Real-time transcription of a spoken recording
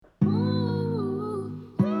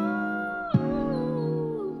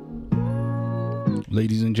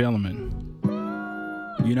Ladies and gentlemen,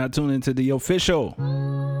 you're not tuned into the official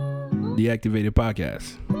Deactivated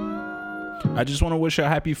Podcast. I just want to wish you a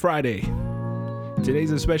happy Friday.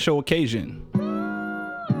 Today's a special occasion.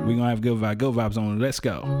 We're going to have good vibes on. Let's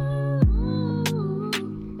go.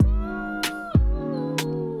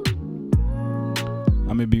 I'm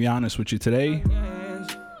going to be honest with you today.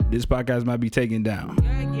 This podcast might be taken down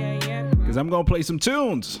because I'm going to play some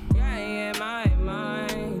tunes.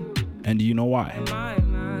 And do you know why?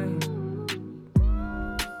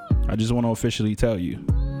 I just want to officially tell you.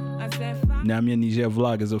 Namia Niger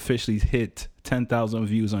Vlog has officially hit 10,000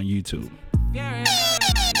 views on YouTube. I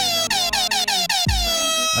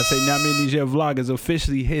say Namia Niger Vlog has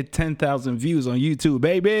officially hit 10,000 views on YouTube,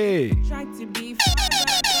 baby.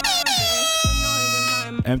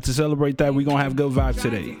 And to celebrate that, we're going to have good vibes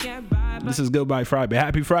today. This is Goodbye Friday.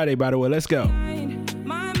 Happy Friday, by the way. Let's go.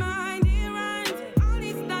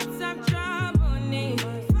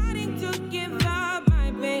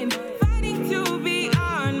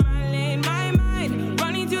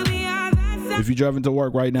 If you're driving to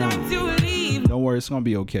work right now, don't worry, it's going to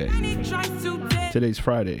be okay. Today's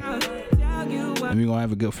Friday. And we're going to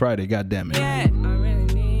have a good Friday, God damn it.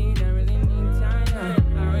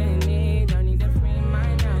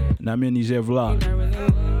 Namia Niger Vlog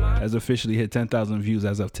has officially hit 10,000 views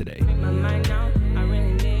as of today.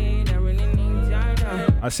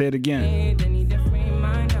 I say it again.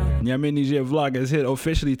 Namia Niger Vlog has hit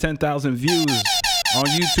officially 10,000 views on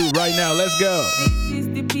YouTube right now. Let's go. This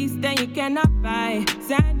is the peace that you cannot buy.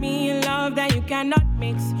 Send me in love that you cannot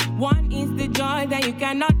mix. One is the joy that you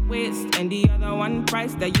cannot waste, and the other one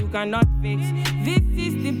price that you cannot fix. This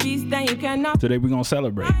is the peace that you cannot. Today we're gonna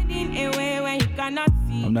celebrate.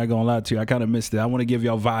 I'm not gonna lie to you, I kind of missed it. I want to give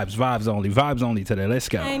y'all vibes only today. Let's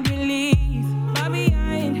go. And you leave, but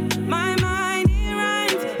behind my mind it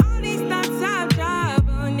runs. All these thoughts have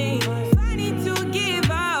trouble me. Funny to give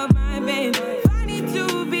up my babe. Funny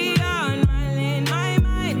to be on my lane. My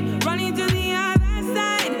mind running to the other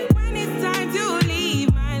side. When it's time to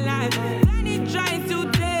leave my life, then it tries to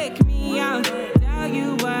take me out. Tell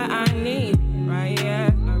you what I need, right?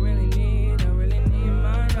 Yeah, I really need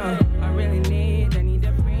my love. I need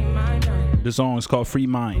a free mind. The song is called Free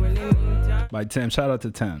Mind by Thames. Shout out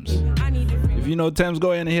to Thames. If you know Thames,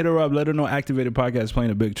 go ahead and hit her up. Let her know Activated Podcast is playing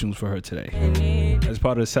the big tunes for her today. As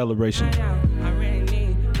part of the celebration.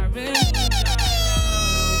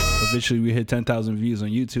 Officially, we hit 10,000 views on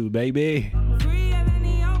YouTube, baby.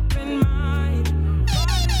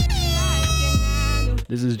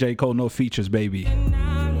 This is J. Cole, no features, baby.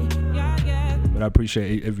 But I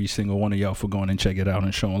appreciate every single one of y'all for going and check it out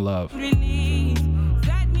and showing love.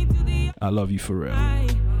 I love you for real.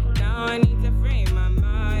 Now I need to free my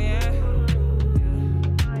mind.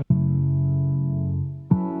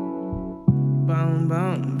 Boom,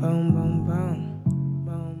 boom, boom, boom, boom, boom.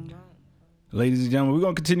 Ladies and gentlemen, we're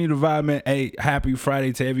going to continue to vibe, man. Hey, happy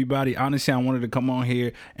Friday to everybody. Honestly, I wanted to come on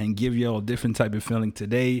here and give y'all a different type of feeling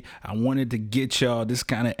today. I wanted to get y'all this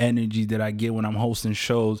kind of energy that I get when I'm hosting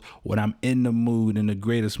shows, when I'm in the mood, in the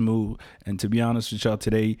greatest mood. And to be honest with y'all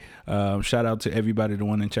today, shout out to everybody that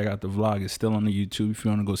went and check out the vlog. It's still on the YouTube if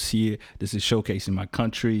you want to go see it. This is showcasing my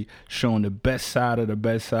country, showing the best side of the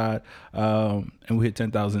best side. And we hit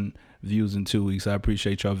 10,000 views in 2 weeks. I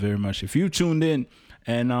appreciate y'all very much. If you tuned in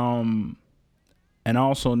and I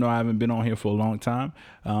also know I haven't been on here for a long time,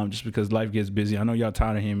 just because life gets busy. I know y'all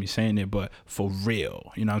tired of hearing me saying it, but for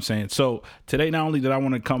real, you know what I'm saying? So today, not only did I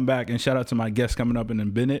want to come back and shout out to my guest coming up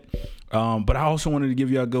in Bennett, but I also wanted to give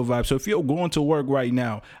y'all a good vibe. So if you're going to work right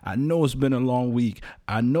now, I know it's been a long week.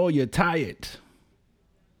 I know you're tired,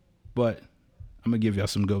 but I'm going to give y'all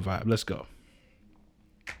some good vibe. Let's go.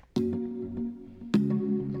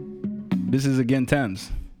 This is again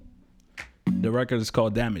Thames. The record is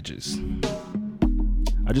called Damages.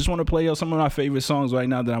 I just want to play y'all some of my favorite songs right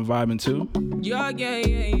now that I'm vibing to. Yeah.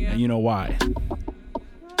 And you know why?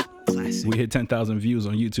 Classic. We hit 10,000 views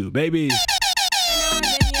on YouTube, baby. So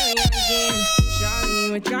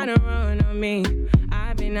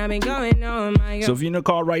if you're in the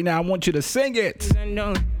car right now, I want you to sing it. If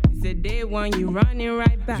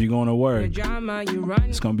you're going to work, it's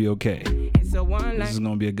going to be okay. This is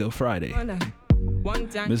going to be a good Friday.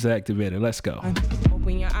 Mr. Activated, let's go.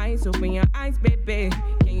 Open your eyes, baby.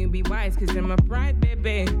 Can you be wise? Cause I'm a pride,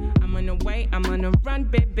 baby. I'm on the way, I'm on the run,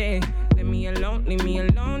 baby. Leave me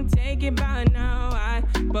alone, take it by now. I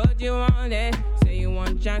put you on it. Say you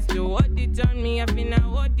want chance to hold it on me. I feel I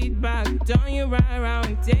hold it back. Turn you right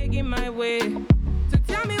around, take it my way. So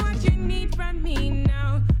tell me what you need from me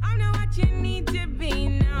now. I know what you need to be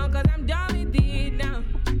now. Cause I'm done with it now.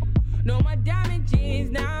 No more damages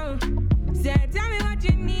now. Say, tell me what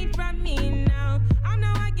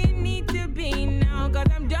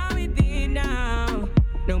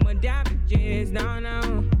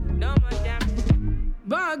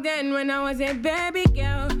back then when I was a baby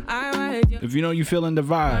girl, I was your If you know you feeling the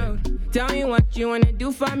vibe, Tell me what you wanna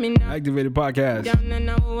do for me now. Activated Podcast. Down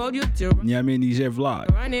and I will hold you to Yeah, I mean, DJ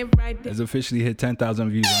Vlog run it right there. has officially hit 10,000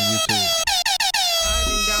 views on YouTube. I've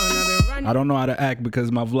been down, I've been running. I don't know how to act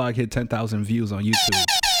because my vlog hit 10,000 views on YouTube.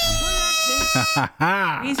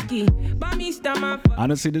 Risky, but me stomach.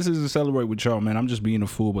 Honestly, this is to celebrate with y'all, man. I'm just being a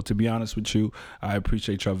fool, but to be honest with you, I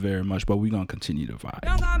appreciate y'all very much. But we're gonna continue to vibe.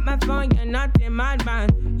 Don't got my phone, you're not in my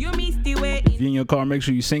band. You missed the way If you're in your car, make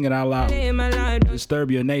sure you sing it out loud. in my life.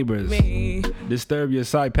 Disturb your neighbors. Me. Disturb your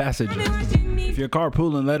side passengers. Tell me what you need. If you're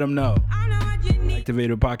carpooling, let them know. I know what you need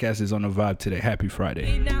Activated Podcast is on the vibe today. Happy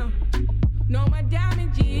Friday. now. Know my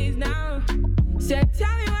damages now. Said,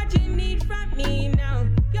 tell me what you need from me now.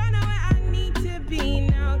 You know where I need to be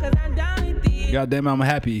now. Cause I'm down with you. Goddamn, I'm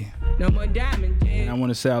happy. No more damages. I want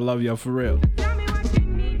to say I love y'all for real. Tell me what you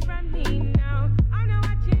need from me now. I know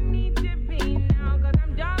what you need to be now. Cause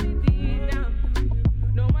I'm down with you now.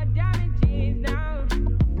 No more damages now.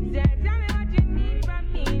 Said, tell me what you need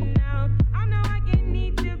from me now. I know what you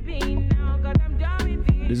need to be now. Cause I'm down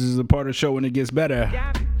with you. This is the part of the show when it gets better.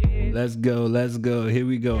 Damages. Let's go, let's go. Here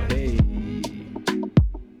we go. Hey.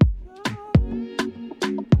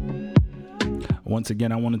 Once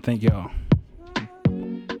again, I want to thank y'all.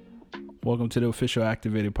 Welcome to the official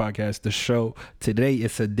Activated Podcast, the show. Today,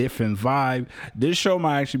 it's a different vibe. This show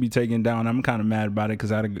might actually be taken down. I'm kind of mad about it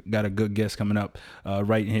because I got a good guest coming up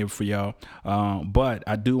right here for y'all. But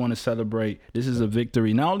I do want to celebrate. This is a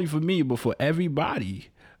victory, not only for me, but for everybody.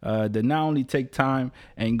 That not only take time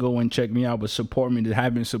and go and check me out, but support me, that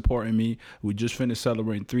have been supporting me. We just finished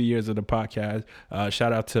celebrating 3 years of the podcast.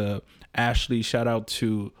 Shout out to Ashley, shout out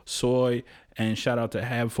to Soy, and shout out to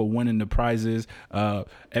Hab for winning the prizes.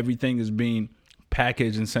 Everything is being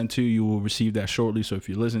packaged and sent to you. You will receive that shortly. So if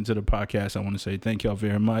you listen to the podcast, I want to say thank y'all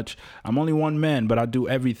very much. I'm only one man, but I do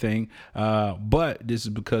everything. But this is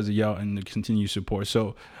because of y'all and the continued support.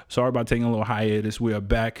 So sorry about taking a little hiatus. We are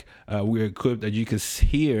back. We're equipped. As you can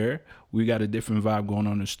hear, we got a different vibe going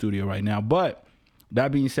on in the studio right now. But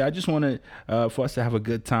that being said, I just want to for us to have a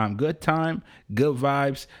good time, good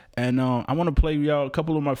vibes, and I want to play y'all a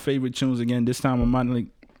couple of my favorite tunes again. This time I'm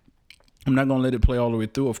not gonna let it play all the way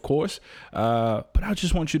through, of course, but I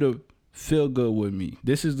just want you to feel good with me.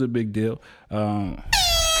 This is the big deal, and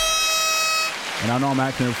I know I'm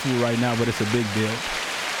acting a fool right now, but it's a big deal.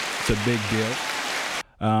 It's a big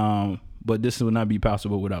deal. But this would not be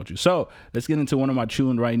possible without you. So let's get into one of my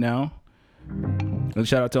tunes right now. And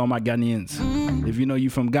shout out to all my Ghanaians. If you know you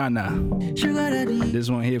from Ghana, this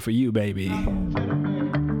one here for you, baby.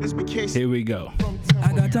 Here we go.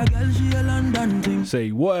 I got a girl, she a London thing.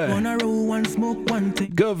 Say what? Wanna roll one, smoke one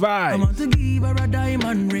thing. Good I vibe. want to give her a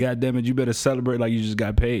diamond ring. God damn it, you better celebrate like you just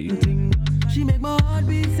got paid. She make my heart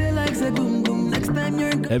beat say like say boom boom. Next time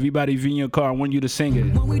you're Everybody, if you're in your car, I want you to sing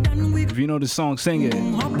it. when we done we If you know the song, sing it.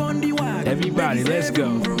 hop on the wagon. Everybody, let's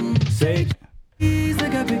go. Say, Cheese,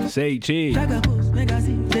 take a picture. say cheese. Take a pose, make a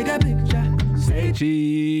see. Take a picture. Say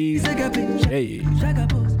cheese. Take a picture. Hey, Take a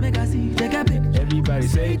pose, make a see. Take a picture. everybody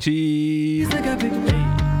say cheese. Take a picture.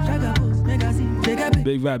 Take a pose, make a see. Take a picture.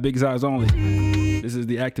 Big vibe, big size only. This is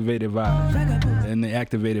the Activated Vibe Take a pose. and the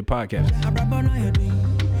Activated Podcast. I rap on your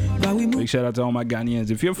thing. But we move. Big shout out to all my Ghanaians.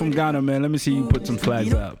 If you're from Ghana, man, let me see you put some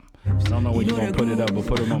flags up. I don't know where you're going to put it up, but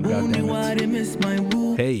put them up, Only why goddammit. they miss my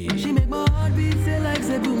boo. Hey, She make my heart beat say like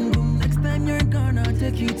say boom boom. Next time you're gonna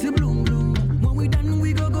take you to bloom bloom. When we done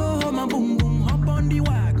we go home and boom boom. Hop on the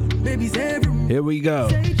wagon, baby say vroom. here we go.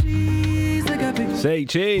 Say cheese, take a picture. Say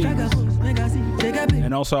cheese. Take a pose, make a see, take a picture.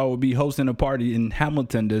 And also, I will be hosting a party in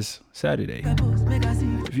Hamilton this Saturday. Take a pose, make a see.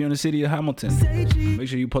 If you're in the city of Hamilton, Say cheese, make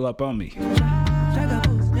sure you pull up on me. take a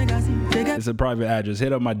pose, make a see, take a It's a private address.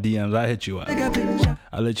 Hit up my DMs. I'll hit you up. take a picture.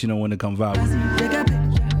 I'll let you know when to come vibe with me. Take a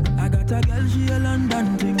picture. I got a girl, she a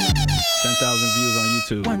London thing. 10,000 views on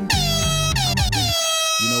YouTube. One thing,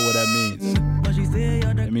 You know what that means. but she say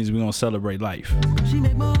you're the That means we're going to celebrate life. She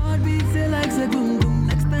make my heart beat say like say boom boom.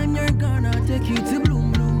 Next time you're gonna take you to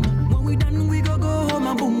bloom bloom. When we done we go home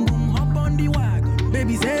and boom boom. Hop on the wagon,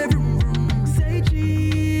 baby say vroom vroom. Say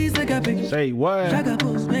cheese, take a picture. Say what? Take a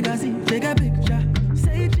pose, make a see, take a picture.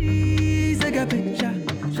 Say cheese, take a picture.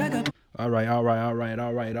 Take a All right.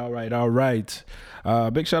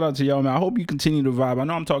 Big shout out to y'all, man. I hope you continue to vibe. I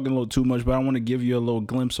know I'm talking a little too much, but I want to give you a little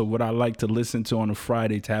glimpse of what I like to listen to on a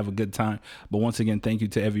Friday to have a good time. But once again, thank you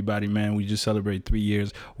to everybody, man. We just celebrated 3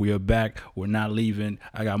 years. We are back. We're not leaving.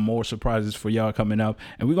 I got more surprises for y'all coming up.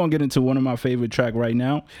 And we're going to get into one of my favorite track right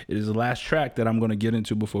now. It is the last track that I'm going to get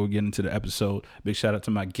into before we get into the episode. Big shout out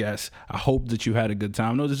to my guests. I hope that you had a good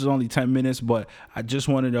time. I know this is only 10 minutes, but I just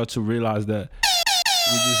wanted y'all to realize that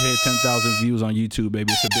just hit 10,000 views on YouTube,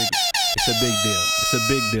 baby. It's a big deal. It's a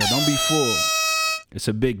big deal. Don't be fooled. It's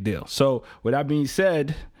a big deal. So with that being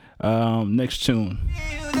said, next tune.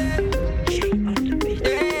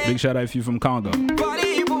 Big shout out if you from Congo.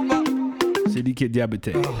 Sidiki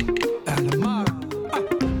Diabete.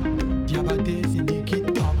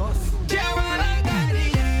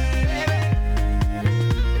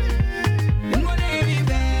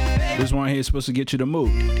 This one here is supposed to get you to move.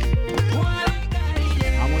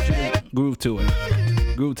 I want you to groove to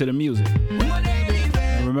it. Groove to the music.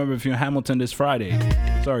 And remember, if you're in Hamilton this Friday,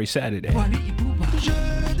 sorry, Saturday.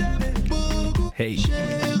 Hey. Here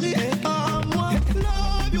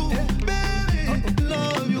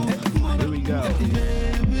we go.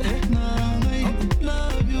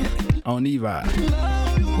 On y va.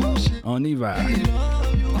 On y va.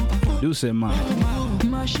 Doucement.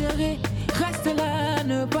 Ma chérie, reste là,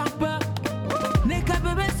 ne pars pas. N'est qu'un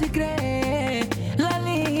bébé secret. La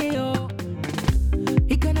Leo.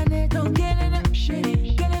 Ikanane ton kelena,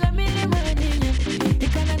 chérie. Kelena mini maninya.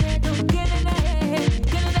 Ikanane ton kelena,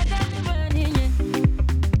 kelena dani maninya.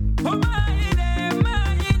 Oh my baby.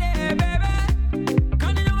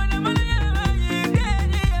 Kani no wana maninya,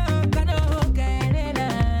 kano kelena.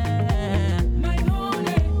 My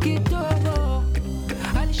honey, kitogo.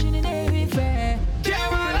 Alishini nevi fe.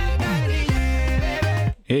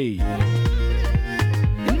 Hey.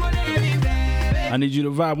 I need you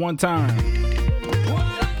to vibe one time.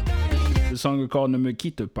 The song is called Ne me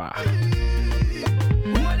quitte pas.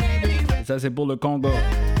 Et ça, c'est pour le Congo.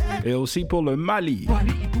 Et aussi pour le Mali.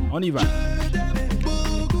 On y va.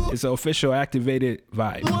 It's an official activated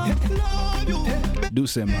vibe.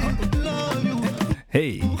 Doucement.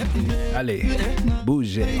 Hey. Allez.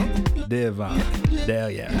 Bougez. Devant.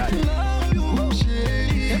 Derrière. Allez.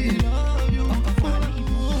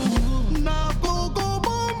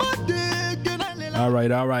 All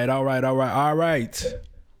right.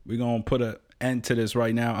 We're going to put an end to this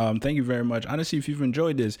right now. Thank you very much. Honestly, if you've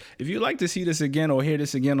enjoyed this, if you'd like to see this again or hear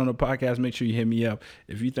this again on the podcast, make sure you hit me up.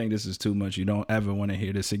 If you think this is too much, you don't ever want to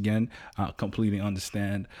hear this again, I completely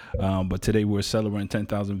understand. But today we're celebrating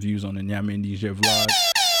 10,000 views on the Nyame DJ vlog.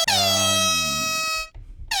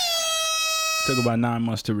 Took about 9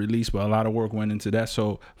 months to release, but a lot of work went into that.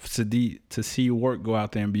 So to see your work go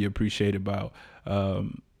out there and be appreciated by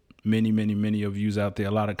many of views out there,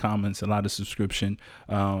 a lot of comments, a lot of subscription.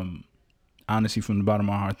 Honestly, from the bottom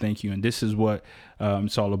of my heart, thank you. And this is what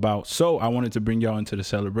it's all about. So I wanted to bring y'all into the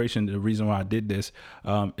celebration. The reason why I did this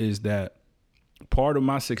is that part of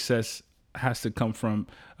my success has to come from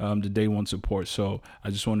the day one support. So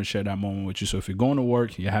I just want to share that moment with you. So if you're going to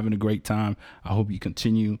work, you're having a great time, I hope you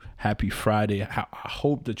continue. Happy Friday. I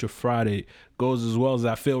hope that your Friday goes as well as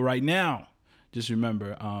I feel right now. Just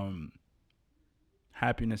remember,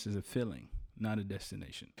 happiness is a feeling, not a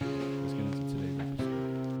destination. Let's get into today's episode.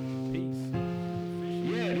 Peace.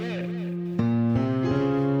 Yeah.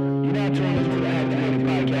 You're now tuned into the Activated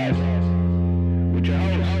Podcast with your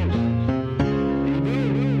host.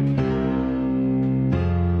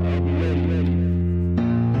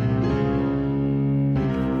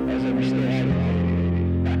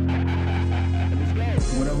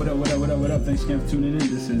 What up? Thanks again for tuning in.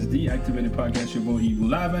 This is the Activated Podcast, your boy Eagle,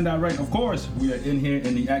 live and direct. Of course, we are in here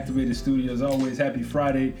in the Activated studio. As always, happy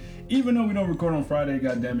Friday. Even though we don't record on Friday,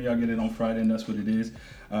 goddamn it, y'all get it on Friday, and that's what it is.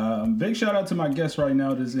 Big shout out to my guest right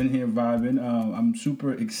now that's in here vibing. I'm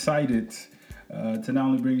super excited to not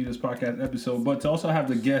only bring you this podcast episode, but to also have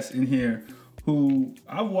the guest in here who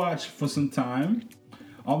I've watched for some time,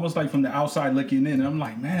 almost like from the outside looking in. And I'm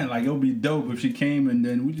like, man, like it would be dope if she came and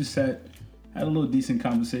then we just had a little decent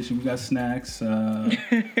conversation. We got snacks,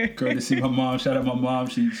 courtesy of my mom. Shout out my mom.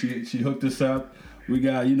 She hooked us up. We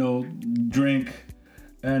got, drink,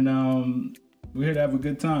 and we're here to have a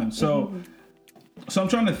good time. So I'm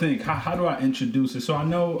trying to think, how do I introduce her? So I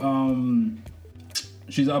know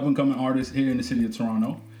she's an up and coming artist here in the city of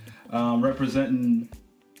Toronto, representing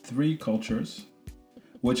 3 cultures,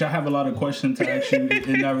 which I have a lot of questions to ask you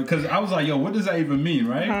in that, because I was like, yo, what does that even mean,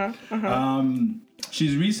 right?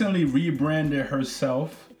 She's recently rebranded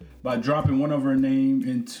herself by dropping one of her name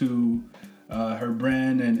into her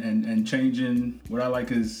brand and changing, what I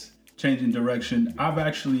like is changing direction. I've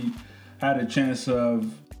actually had a chance of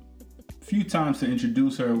a few times to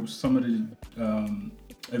introduce her some of the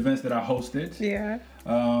events that I hosted. Yeah.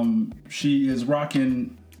 She is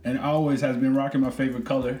rocking, and always has been rocking, my favorite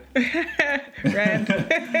color. Red.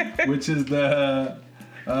 Which is the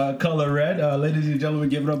color red. Ladies and gentlemen,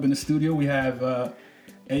 give it up in the studio. We have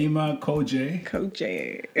Ama Kojay.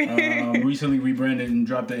 Kojay. Recently rebranded and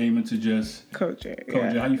dropped the Ama to just Kojay.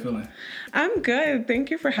 Kojay. Yeah. How you feeling? I'm good. Thank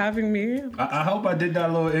you for having me. I hope I did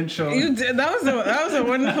that little intro. You did. That was a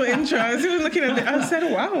wonderful intro. I was even looking at it. I said,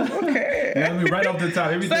 "Wow, okay." Yeah, I mean, right off the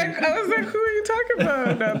top, everything. I was like, "Who are you talking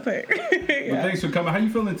about?" Nothing. Well, thanks for coming. How you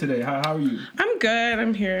feeling today? How are you? I'm good.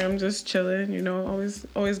 I'm here. I'm just chilling. You know,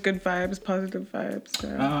 always good vibes, positive vibes. So.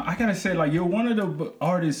 I gotta say, like, you're one of the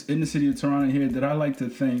artists in the city of Toronto here that I like to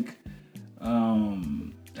think,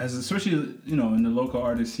 as especially in the local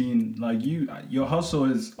artist scene, like your hustle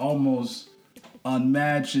is almost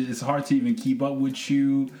unmatched. It's hard to even keep up with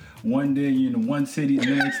you. One day you're in one city,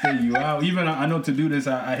 the next day you out. Even I know to do this,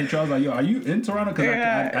 I hit you. I was like, yo, are you in Toronto? Because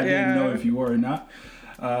I didn't know if you were or not.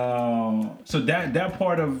 So that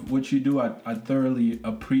part of what you do, I thoroughly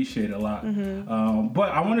appreciate a lot.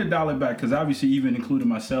 But I want to dial it back because obviously, even including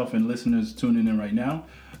myself and listeners tuning in right now,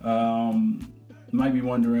 might be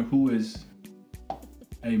wondering who is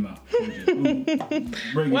Ama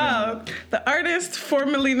Kojay. Well, the artist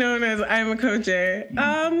formerly known as Ama Kojay.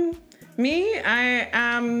 Me, I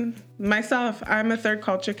am myself. I'm a third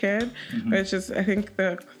culture kid, which is I think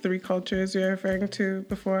the three cultures you're referring to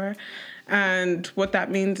before. And what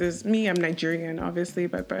that means is I'm Nigerian, obviously,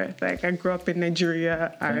 by birth. Like, I grew up in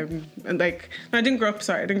Nigeria. I didn't grow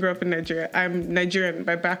up in Nigeria. I'm Nigerian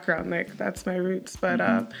by background. Like, that's my roots. But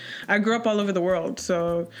I grew up all over the world.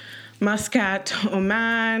 So Muscat,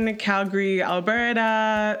 Oman, Calgary,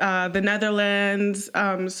 Alberta, the Netherlands.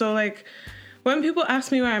 So, like, when people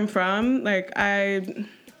ask me where I'm from, like,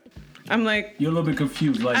 I'm like, you're a little bit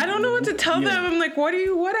confused. Like, I don't know what to tell them. I'm like, what are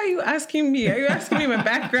you asking me? Are you asking me my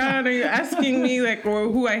background? Are you asking me like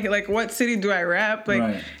who I like? What city do I rep? Like,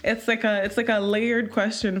 right. It's like a layered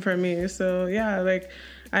question for me. So yeah, like,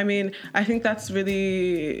 I mean, I think that's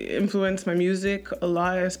really influenced my music a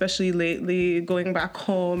lot, especially lately. Going back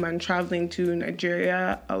home and traveling to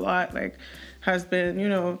Nigeria a lot, like, has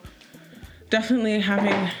been, definitely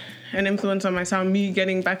having an influence on my sound, me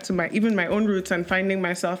getting back to my own roots and finding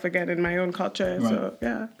myself again in my own culture. Right. So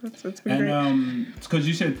yeah, it's been great. And because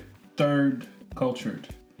you said third culture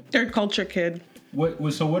kid. What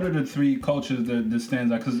are the three cultures that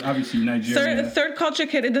stands out? Because obviously Nigeria. Third culture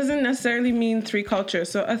kid, it doesn't necessarily mean three cultures.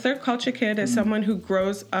 So a third culture kid is someone who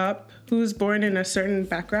grows up, who's born in a certain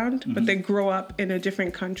background, but they grow up in a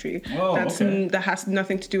different country. That has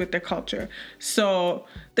nothing to do with their culture. So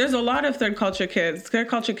there's a lot of third culture kids. Third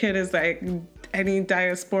culture kid is like any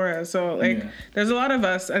diaspora. So like there's a lot of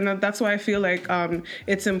us, and that's why I feel like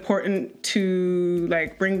it's important to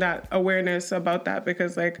like bring that awareness about that,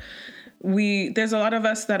 because like there's a lot of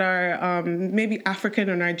us that are maybe African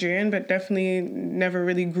or Nigerian, but definitely never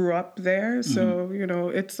really grew up there. So,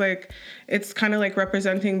 it's kind of like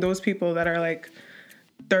representing those people that are like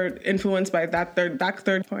influenced by that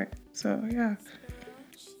third point. So, yeah.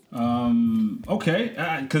 Okay.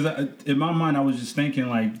 Because in my mind, I was just thinking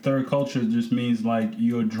like third culture just means like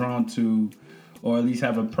you're drawn to, or at least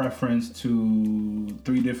have a preference to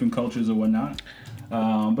 3 different cultures or whatnot.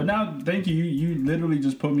 But now, thank you. You literally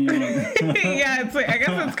just put me on. Yeah, it's like, I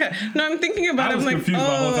guess it's kind of, no, I'm thinking about it. I'm like,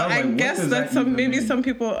 I guess that's some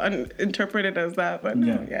people interpret it as that, but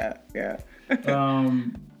no, yeah.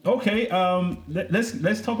 Okay.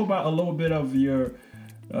 Let's talk about a little bit of your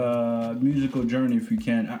musical journey, if you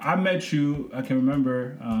can. I met you. I can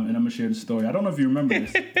remember, and I'm gonna share the story. I don't know if you remember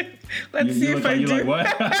this. Let's see if I do. You're like,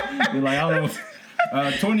 what? You're like, I don't know.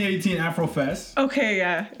 2018 Afrofest. Okay,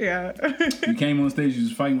 yeah. You came on stage, you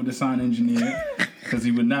was fighting with the sound engineer because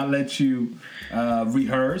he would not let you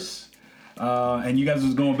rehearse. And you guys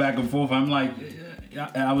was going back and forth. I'm like,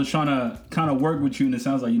 I was trying to kind of work with you, and it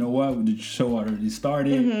sounds like, you know what, the show already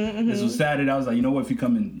started. This was Saturday. I was like, you know what, if you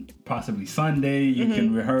come in possibly Sunday, you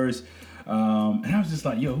can rehearse. And I was just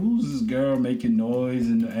like, yo, who's this girl making noise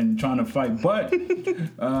and trying to fight? But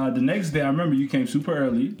the next day, I remember you came super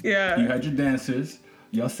early. Yeah. You had your dancers.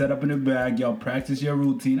 Y'all set up in the bag. Y'all practice your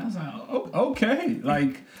routine. I was like, oh, okay.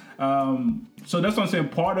 Like, so that's what I'm saying.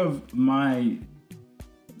 Part of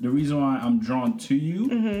the reason why I'm drawn to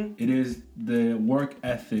you, it is the work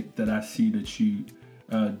ethic that I see that you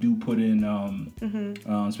do put in,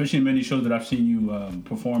 especially in many shows that I've seen you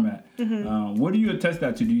perform at. What do you attest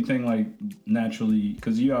that to? Do you think like naturally,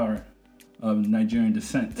 because you are of Nigerian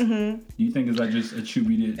descent, do you think is that just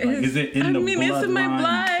attributed? Like, is it in the bloodline? It's in my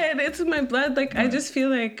blood. It's in my blood. Like, right. I just feel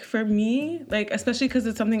like for me, like, especially because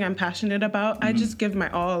it's something I'm passionate about, I just give my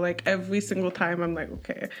all. Like, every single time I'm like,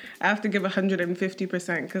 okay, I have to give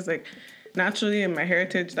 150% because like naturally in my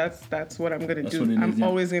heritage, that's what I'm gonna do. I'm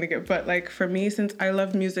always gonna give. But like for me, since I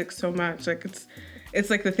love music so much, like it's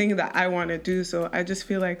like the thing that I want to do. So I just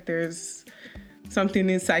feel like there's something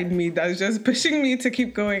inside me that's just pushing me to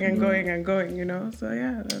keep going and going and going, you know? So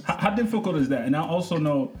yeah. How difficult is that? And I also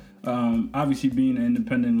know, obviously being an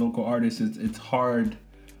independent local artist, it's hard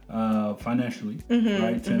financially,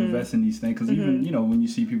 right, to invest in these things. Because even, you know, when you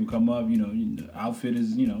see people come up, you know, the outfit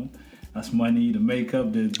is, you know, that's money, the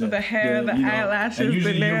makeup, the hair, the you know, eyelashes, and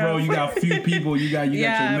usually the you roll, nails. you got a few people, you got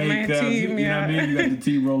Yeah, your my makeup, team, you know what I mean? You got the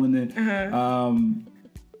team rolling in.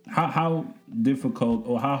 How difficult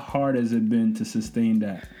or how hard has it been to sustain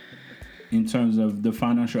that in terms of the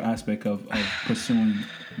financial aspect of pursuing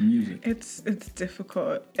music? It's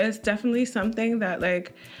difficult. It's definitely something that,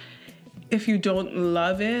 like, if you don't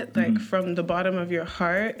love it, like from the bottom of your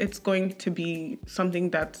heart, it's going to be something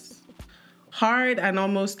that's hard and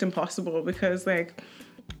almost impossible, because like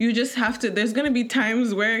you just have to, there's going to be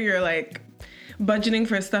times where you're like budgeting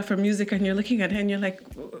for stuff for music and you're looking at it and you're like,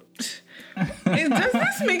 does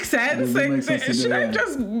this make sense? Does it Like, make sense to do should I that?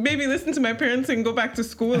 just maybe listen to my parents and go back to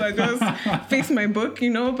school and just face my book, you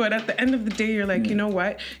know? But at the end of the day, you're like, you know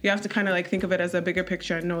what? You have to kind of like think of it as a bigger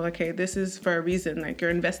picture and know, like, hey, this is for a reason. Like, you're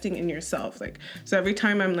investing in yourself. Like, so every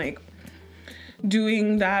time I'm like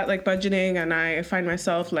doing that, like budgeting, and I find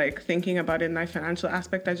myself like thinking about it in my financial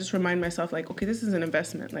aspect, I just remind myself like, okay, this is an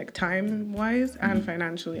investment, like time wise and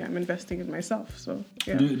financially, I'm investing in myself. So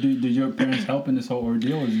yeah. Did your parents help in this whole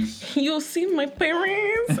ordeal? Or just... You'll see my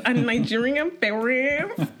parents and Nigerian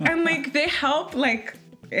parents, and like they help. Like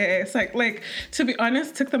it's like to be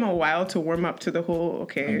honest, took them a while to warm up to the whole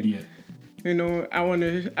idea? You know, I want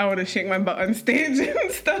to shake my butt on stage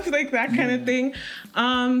and stuff like that kind of thing.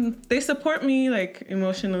 They support me like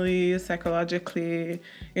emotionally, psychologically,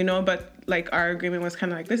 you know, but like our agreement was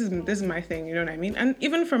kind of like, this is my thing, you know what I mean? And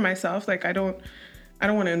even for myself, like I don't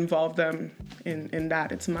want to involve them in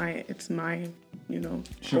that. It's my, you know,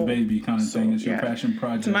 It's your goal. baby kind of So, thing. It's your yeah. passion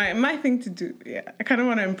project. It's my thing to do. Yeah, I kind of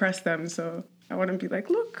want to impress them, so I want to be like,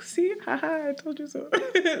 look, see, haha, I told you so.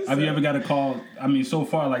 Have you ever got a call? I mean, so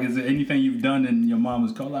far, like, is there anything you've done and your mom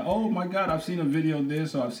was called like, oh my God, I've seen a video of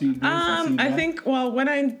this, or I've seen this, I've seen that? I think, well, when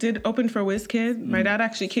I did open for WizKid, my dad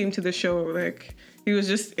actually came to the show. Like, he was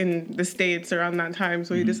just in the States around that time,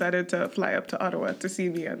 so he decided to fly up to Ottawa to see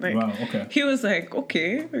me. And like, Wow, okay. he was like,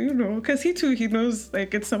 okay, you know, because he knows,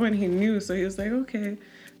 like, it's someone he knew, so he was like, okay,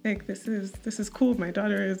 like, this is cool. My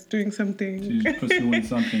daughter is doing something. She's pursuing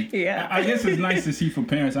something. Yeah. I guess it's nice to see for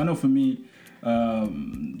parents. I know for me,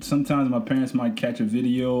 sometimes my parents might catch a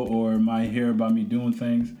video or might hear about me doing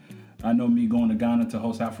things. I know me going to Ghana to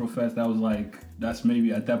host Afrofest, that's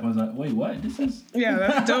maybe at that point, I was like, wait, what? This is... Yeah,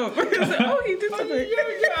 that's dope. He was like, oh, he did something.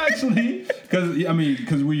 Yeah, actually.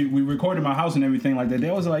 Because we recorded my house and everything like that. They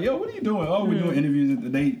was like, yo, what are you doing? Oh, we're doing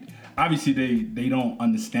interviews. Obviously, they don't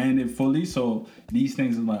understand it fully, so these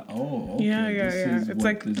things are like, oh, okay. Yeah. This is It's what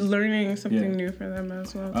like this- learning something Yeah. new for them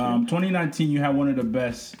as well, too. 2019, you had one of the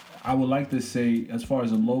best, I would like to say, as far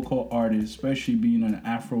as a local artist, especially being an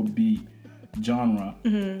Afrobeat genre,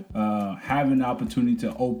 having the opportunity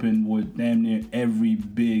to open with damn near every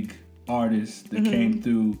big artist that came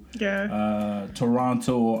through Yeah.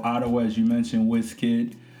 Toronto or Ottawa, as you mentioned,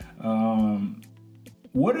 WizKid.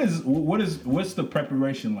 What's the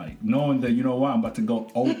preparation like? Knowing that, you know what, I'm about to go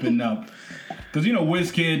open up. Because, you know,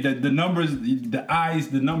 WizKid, the numbers,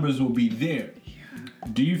 the numbers will be there.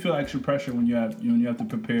 Do you feel extra pressure when you have to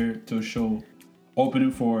prepare to a show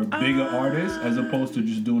opening for bigger artists as opposed to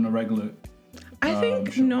just doing a regular? I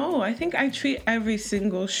think sure. no. I think I treat every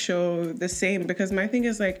single show the same, because my thing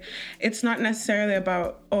is like, it's not necessarily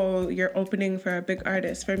about, oh, you're opening for a big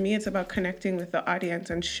artist. For me, it's about connecting with the audience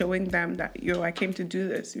and showing them that, I came to do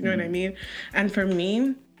this. You know what I mean? And for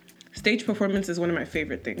me, stage performance is one of my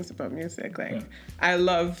favorite things about music. Like, Yeah. I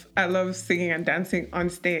love singing and dancing on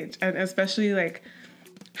stage, and especially like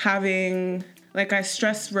having, like, I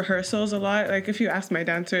stress rehearsals a lot. Like, if you ask my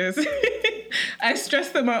dancers, I stress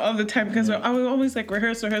them out all the time, because I would always like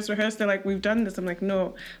rehearse. They're like, we've done this. I'm like,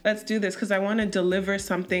 no, let's do this, because I want to deliver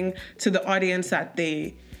something to the audience that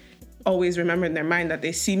they always remember in their mind, that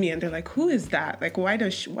they see me and they're like, who is that? Like, why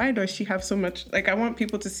does she have so much? Like, I want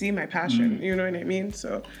people to see my passion. You know what I mean?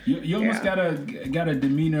 So You almost got a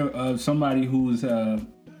demeanor of somebody who's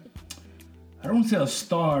I don't want to say a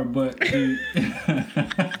star, but you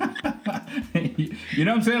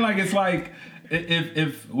know what I'm saying? Like, it's like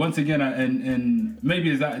if once again, and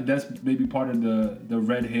maybe that's maybe part of the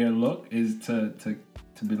red hair look, is to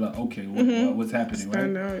be like, okay, what's happening,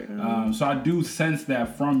 Stand right? out, So I do sense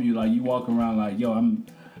that from you. Like, you walk around like, yo,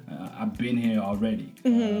 I've been here already,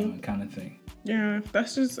 kind of thing. yeah,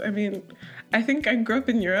 that's just, I mean, I think I grew up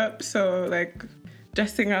in Europe, so like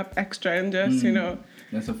dressing up extra and just,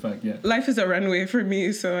 That's a fact. Yeah. life is a runway for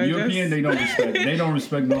me. So I European, just, they don't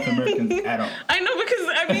respect North Americans at all. I know, because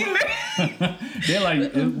I mean, They're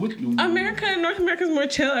like, what? America and North America is more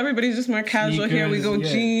chill. Everybody's just more casual. Here we go,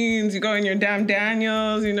 Sneakers, yeah. jeans. You go in your damn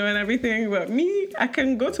Daniels, you know, and everything. But me, I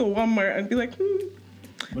can go to Walmart and be like,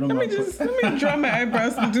 But I'm let like, me draw my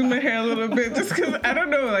eyebrows and do my hair a little bit, just because I don't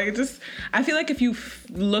know, like, just I feel like if you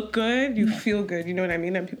look good, you feel good. You know what I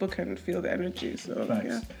mean? And people can feel the energy. So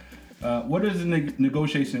Facts. yeah. What is the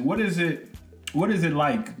negotiation? What is it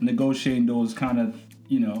like negotiating those kind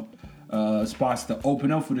of spots to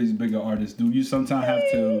open up for these bigger artists? Do you sometimes have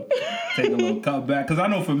to take a little cut back? Because I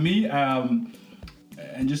know for me,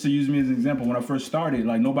 and just to use me as an example, when I first started,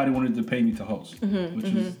 like nobody wanted to pay me to host, which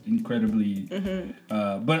is incredibly.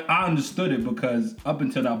 But I understood it because up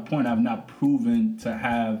until that point, I've not proven to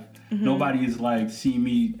have. Nobody is like see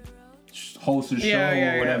me host a show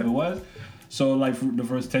or whatever it was. So like for the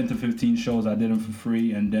first 10 to 15 shows, I did them for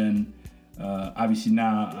free, and then obviously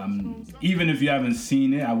now even if you haven't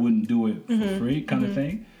seen it, I wouldn't do it for free, kind of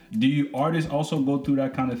thing. Do you artists also go through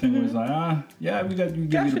that kind of thing where it's like, we got to give you the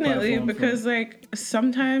Definitely, platform because like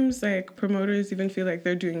sometimes like promoters even feel like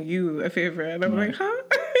they're doing you a favor, and I'm like, huh?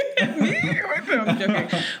 Me? No, I'm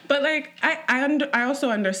joking. But like I also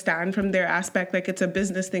understand from their aspect, like it's a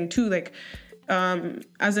business thing too. Like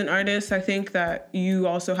as an artist, I think that you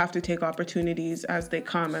also have to take opportunities as they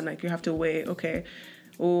come, and like you have to weigh, okay,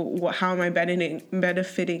 well, how am I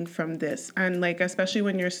benefiting from this? And like especially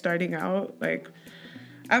when you're starting out, like.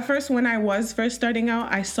 At first, when I was first starting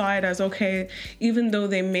out, I saw it as, okay, even though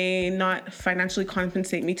they may not financially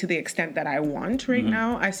compensate me to the extent that I want right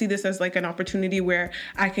now, I see this as like an opportunity where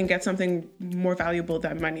I can get something more valuable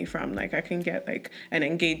than money from. Like I can get like an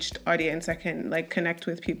engaged audience. I can like connect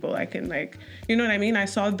with people. I can like, you know what I mean? I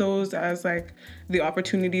saw those as like the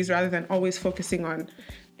opportunities rather than always focusing on,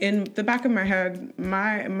 in the back of my head,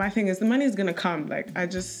 my thing is the money is going to come. Like I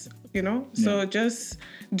just, so just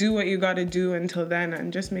do what you got to do until then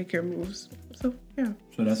and just make your moves. So, yeah.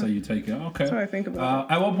 So that's how you take it. Okay. That's how I think about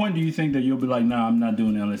it. At what point do you think that you'll be like, nah, I'm not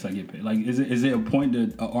doing it unless I get paid? Like, is it a point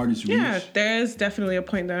that an artist reach? Yeah, there is definitely a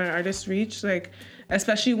point that an artist reach. Like,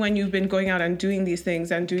 especially when you've been going out and doing these things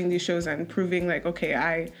and doing these shows and proving like, okay,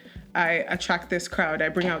 I attract this crowd. I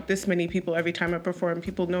bring out this many people every time I perform.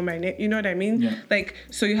 People know my name. You know what I mean? Yeah. Like,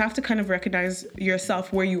 so you have to kind of recognize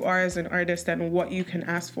yourself where you are as an artist and what you can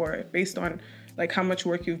ask for based on like how much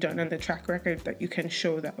work you've done and the track record that you can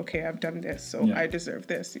show that, okay, I've done this, so I deserve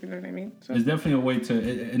this. You know what I mean? So. It's definitely a way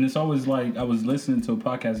to, and it's always like, I was listening to a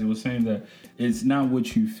podcast, it was saying that it's not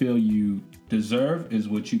what you feel you deserve, is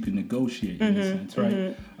what you can negotiate in a sense,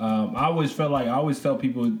 right? I always tell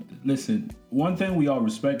people, listen, one thing we all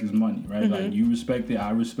respect is money, right? Like you respect it,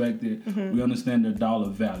 I respect it, we understand the dollar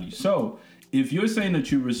value. So if you're saying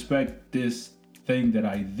that you respect this thing that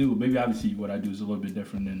I do, maybe obviously what I do is a little bit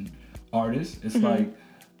different than artists. It's like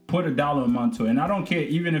put a dollar amount to it, and I don't care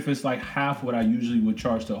even if it's like half what I usually would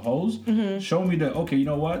charge to host. Show me that, okay, you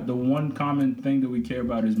know what, the one common thing that we care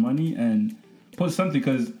about is money, and put something,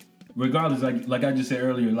 because regardless, like I just said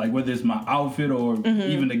earlier, like whether it's my outfit or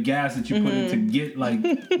even the gas that you put in to get, like,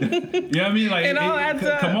 you know what I mean, like It all adds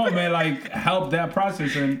up. Come on, man, like help that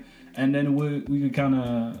process, and then we can kind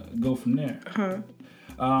of go from there.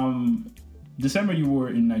 December you were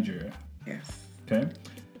in Nigeria. Yes. Okay.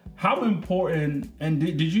 How important, and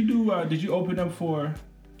did you do any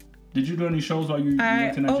shows while you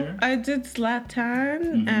went to Nigeria? I did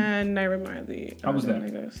Zlatan and Naira Marley. How was that?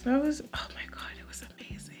 That was, oh my God, it was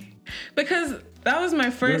amazing. Because that was my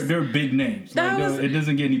first. They're big names. It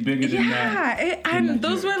doesn't get any bigger than that. And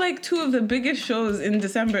those were like two of the biggest shows in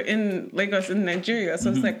December in Lagos, in Nigeria. So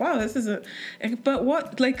it's like, wow, this is but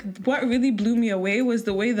what really blew me away was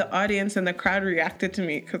the way the audience and the crowd reacted to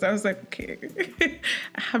me. Because I was like, okay,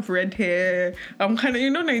 I have red hair. I'm kind of,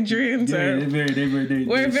 Nigerians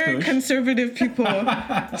we're very conservative people.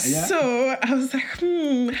 So I was like,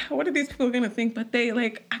 what are these people going to think? But they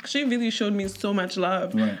like actually really showed me so much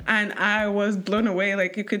love. Right. And I was blown away.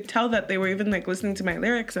 Like you could tell that they were even like listening to my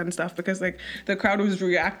lyrics and stuff, because like the crowd was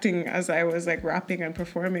reacting as I was like rapping and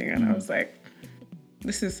performing, and I was like,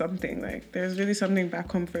 this is something, like there's really something back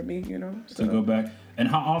home for me, so. To go back. And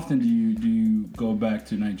how often do you go back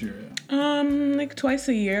to Nigeria? Like twice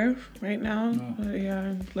a year right now.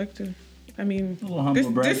 Yeah, I'd like to. I mean, a little humble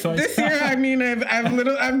brag twice. This year, I mean,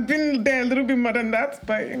 I've been there a little bit more than that,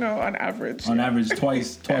 but on average. On average,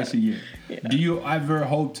 twice a year. Yeah. Do you ever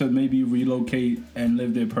hope to maybe relocate and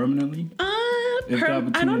live there permanently? I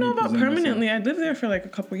don't know about permanently. I'd live there for like a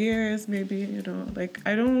couple years, maybe. Like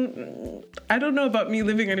I don't know about me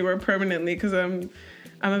living anywhere permanently, because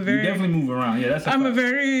I'm a You very, definitely move around. Yeah, that's. I'm a fact.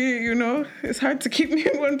 very, it's hard to keep me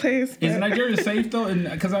in one place. Is but- Nigeria safe though?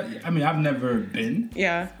 Because I mean, I've never been.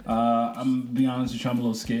 Yeah. I'm be honest with you, I'm a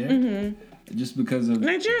little scared. Just because of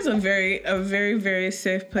Nigeria's a very, very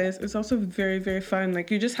safe place. It's also very, very fun.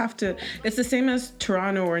 Like, you just have to, it's the same as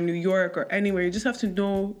Toronto or New York or anywhere. You just have to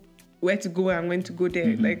know where to go and when to go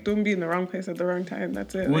there. Like, don't be in the wrong place at the wrong time.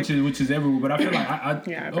 That's it. which is everywhere. But I feel like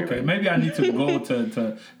Yeah, okay, everywhere. maybe I need to go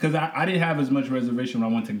to because I didn't have as much reservation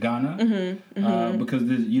when I went to Ghana because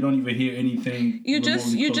you don't even hear anything. you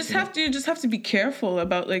just have have to be careful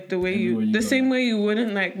about like the way Everywhere you the go. same way you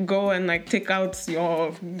wouldn't like go and like take out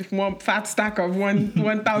your one fat stack of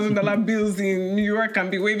 $1,000 bills in New York and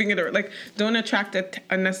be waving it, or like don't attract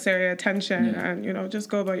unnecessary attention, Yeah. and just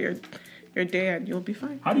go about your day and you'll be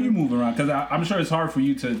fine. How do you move around? Because I'm sure it's hard for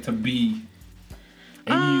you to be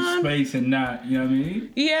in your space and not, you know what I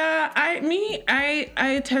mean? Yeah,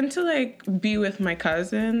 I tend to like be with my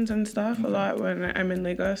cousins and stuff a lot when I'm in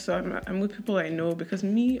Lagos. So I'm with people I know, because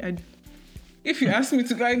if you ask me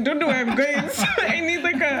to go, I don't know where I'm going. So I need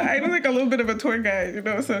like a little bit of a tour guide,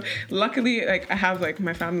 So luckily, like I have like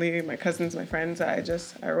my family, my cousins, my friends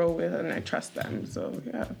that I roll with and I trust them. So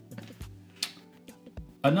yeah.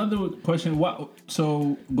 Another question: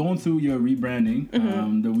 so going through your rebranding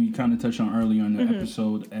that we kind of touched on earlier in the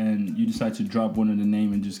episode, and you decided to drop one of the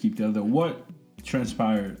name and just keep the other. What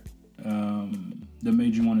transpired that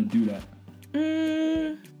made you want to do that?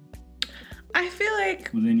 I feel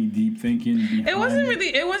like Was there any deep thinking? it wasn't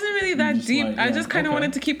really that just deep. like, I yeah, just kind of okay.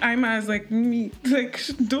 wanted to keep Ima as like me. Like,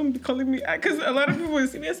 don't be calling me, because a lot of people will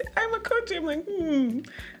see me and say I'm a coach. I'm like,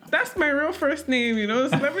 that's my real first name,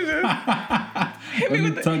 So let me just hit me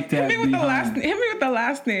with the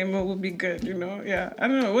last name. It would be good, Yeah, I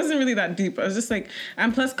don't know. It wasn't really that deep. I was just like,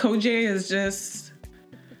 and plus Koje is just,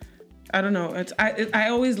 I don't know. I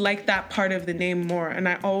always liked that part of the name more, and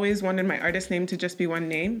I always wanted my artist name to just be one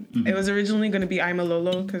name. It was originally going to be Ima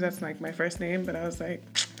Lolo, because that's like my first name, but I was like,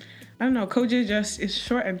 I don't know. Koje just is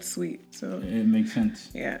short and sweet, so It makes sense.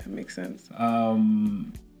 yeah, it makes sense.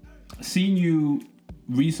 Seeing you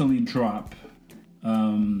recently drop,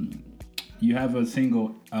 you have a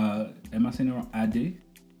single. Am I saying it wrong? Ade?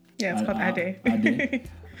 Yeah, it's called Ade. Ade.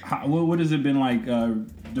 What has it been like?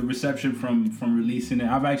 The reception from releasing it.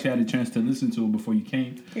 I've actually had a chance to listen to it before you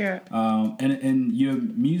came. Yeah. And your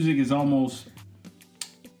music is almost,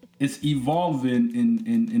 it's evolving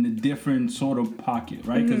in a different sort of pocket,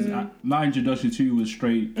 right? Because my introduction to you was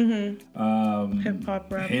straight Hip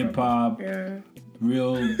hop, rap. hip hop, Yeah.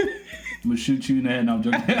 real. I'm gonna shoot you in the head. No, I'm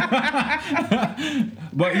joking.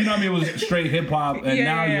 But you know what I mean? It was straight hip hop, and Yeah,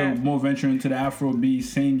 now yeah. you're more venturing into the Afrobeat,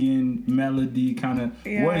 singing, melody, kind of.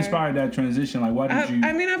 Yeah. What inspired that transition? Like, why did you?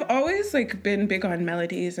 I mean, I've always like been big on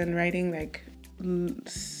melodies and writing like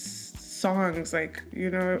songs, like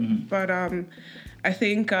But I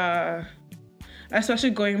think especially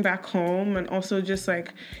going back home and also just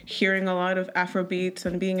like hearing a lot of Afro beats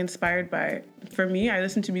and being inspired by. For me, I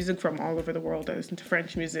listen to music from all over the world. I listen to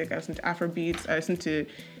French music. I listen to Afro beats. I listen to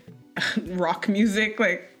rock music,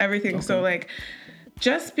 like everything. Okay. So like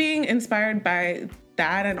just being inspired by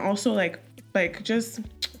that, and also like just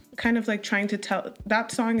kind of like trying to tell,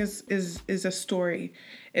 that song is a story.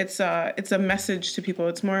 It's a message to people.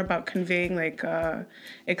 It's more about conveying like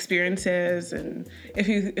experiences. And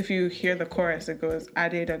if you hear the chorus, it goes,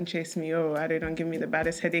 Ade don't chase me, oh, Ade don't give me the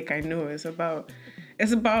baddest headache I know. It's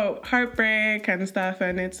about heartbreak and stuff,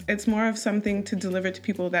 and it's more of something to deliver to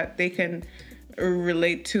people that they can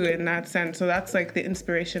relate to in that sense. So that's like the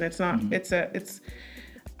inspiration. It's not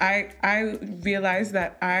I realized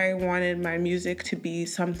that I wanted my music to be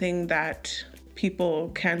something that people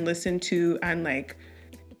can listen to, and like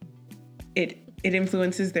it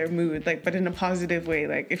influences their mood, like, but in a positive way.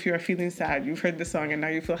 Like if you are feeling sad, you've heard the song and now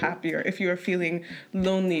you feel happy, or if you are feeling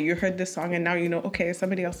lonely, you heard the song and now you know, okay,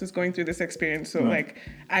 somebody else is going through this experience, so like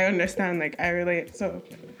I understand, like I relate. So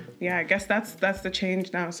yeah, I guess that's the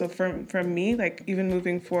change now. So from me, like even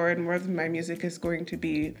moving forward, more of my music is going to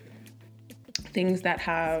be things that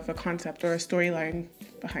have a concept or a storyline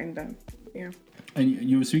behind them. Yeah. And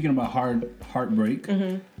you were speaking about heartbreak.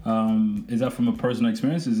 Is that from a personal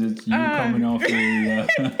experience? Is it you coming off a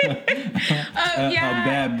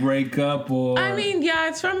bad breakup, or? I mean, yeah,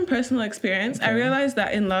 it's from personal experience. I realized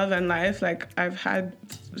that in love and life, like I've had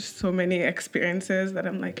so many experiences that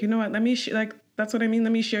I'm like, you know what? Let me that's what I mean.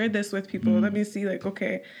 Let me share this with people. Let me see, like,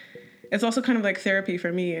 okay. It's also kind of like therapy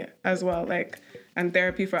for me as well, like, and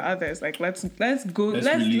therapy for others. Like, let's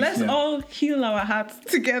all heal our hearts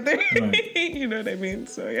together. Right. You know what I mean?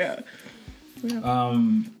 So yeah.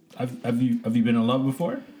 Have you been in love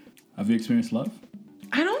before? Have you experienced love?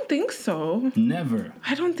 I don't think so. Never.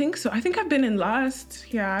 I don't think so. I think I've been in lust.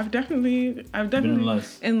 Yeah, I've definitely in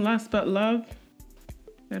lust. in lust, but love,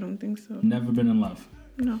 I don't think so. Never been in love.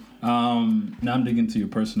 No. Now I'm digging into your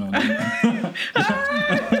personal.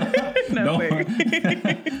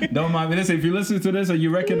 Don't mind me. Listen, if you listen to this or you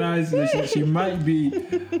recognize that she might be,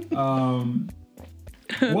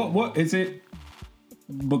 what is it?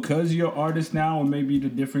 Because you're an artist now, or maybe the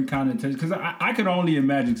different kind of taste? Because I could only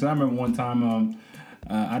imagine. Because I remember one time,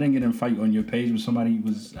 I didn't get in a fight on your page, but somebody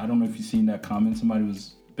was. I don't know if you've seen that comment. Somebody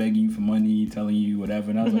was begging you for money, telling you whatever,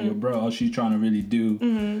 and I was like, yo, bro, all she's trying to really do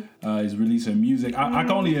is release her music. I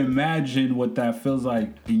can only imagine what that feels like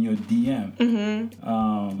in your DM.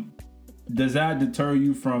 Does that deter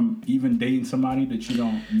you from even dating somebody that you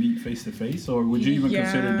don't meet face to face, or would you even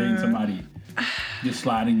consider dating somebody just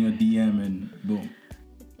sliding your DM and boom?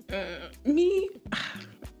 Me,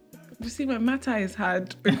 you see, my matter is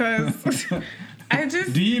hard because I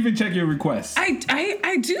just. Do you even check your requests?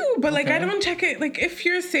 I do, but like I don't check it. Like if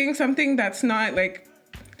you're saying something that's not like,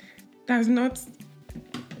 that's not.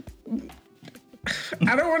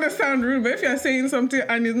 I don't want to sound rude, but if you're saying something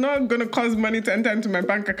and it's not gonna cause money to enter into my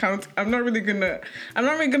bank account, I'm not really gonna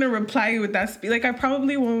reply with that speed. Like I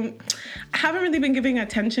probably won't. I haven't really been giving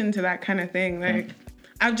attention to that kind of thing. Like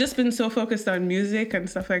I've just been so focused on music and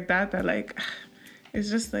stuff like that that like it's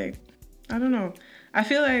just like I don't know. I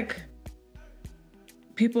feel like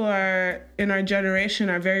people are in our generation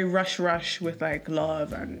are very rush with like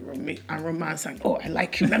love and romance and oh I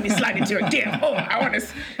like you, let me slide into your DM. Oh I want to.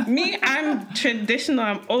 Me, I'm traditional.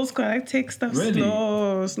 I'm old school. I like take stuff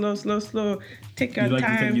slow. Take your time. You like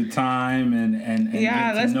to take your time and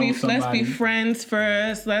yeah. Let's be friends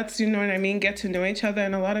first. Let's you know what I mean. Get to know each other.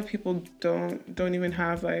 And a lot of people don't even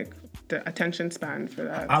have like the attention span for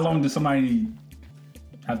that. How long does somebody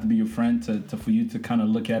have to be your friend to for you to kind of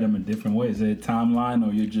look at them a different way? Is there a timeline,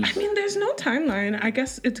 or you're just? I mean, there's no timeline. I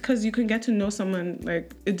guess it's because you can get to know someone.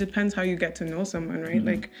 Like it depends how you get to know someone, right?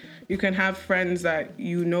 Like you can have friends that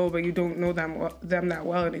you know, but you don't know them that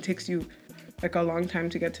well, and it takes you like a long time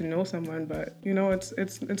to get to know someone. But you know, it's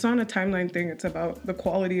not a timeline thing. It's about the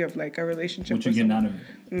quality of like a relationship. What you're getting out of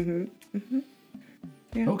it.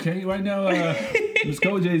 Yeah. Okay, right now, Ms.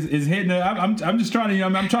 Koje is hitting her. I'm just trying to,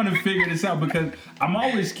 I'm trying to figure this out because I'm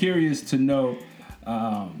always curious to know.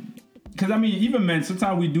 Because I mean, even men,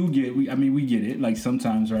 sometimes we get it, like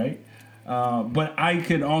sometimes, right? But I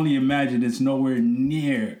could only imagine it's nowhere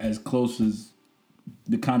near as close as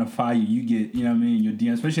the kind of fire you get. You know what I mean? Your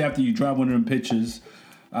DM, especially after you drop one of them pictures.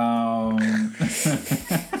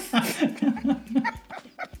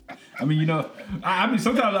 I mean, you know, I mean,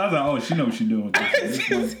 sometimes I was like, oh, she knows what she's doing.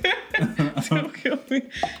 Don't kill me.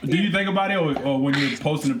 Do you think about it, or when you're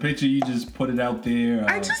posting a picture, you just put it out there?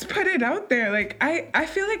 I just put it out there. Like I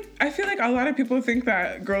feel like a lot of people think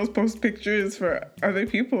that girls post pictures for other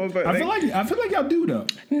people, but I feel like y'all do though.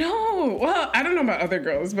 No, well, I don't know about other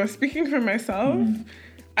girls, but speaking for myself.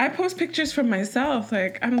 I post pictures for myself.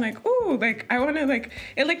 Like I'm like, ooh, like I want to like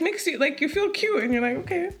it. Like makes you like you feel cute, and you're like,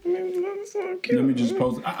 okay, that's so cute. Let me just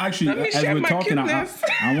post. Actually, as we're talking, I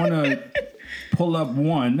want to pull up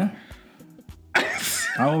one.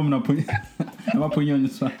 I'm not putting. I'm not putting you on the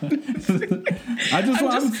spot. I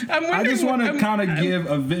just want to kind of give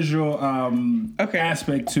a visual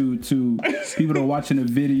aspect to people that are watching the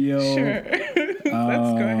video. Sure. Let's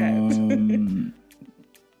go ahead.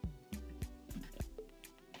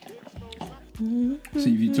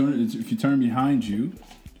 See if you turn behind you.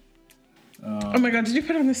 Oh my God! Did you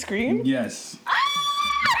put it on the screen? Yes.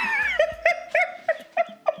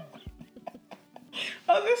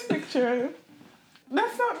 Oh, this picture.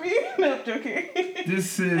 That's not me. No, I'm joking.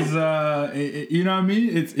 This is you know what I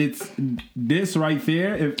mean? It's this right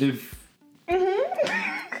there. If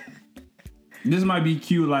this might be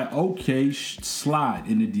cute. Like okay, slide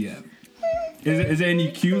in the DM. Is there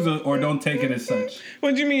any cues or don't take it as such?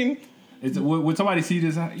 What do you mean? Would somebody see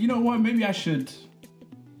this? You know what? Maybe I should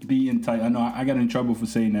be in tight. I know I got in trouble for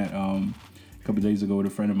saying that a couple of days ago with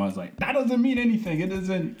a friend of mine. I was like, that doesn't mean anything. It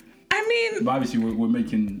doesn't. I mean, but obviously we're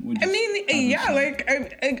making.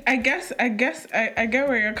 I guess I get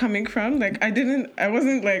where you're coming from. Like I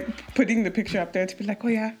wasn't like putting the picture up there to be like, oh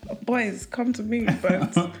yeah, boys come to me.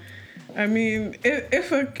 But I mean,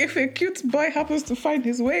 if a cute boy happens to find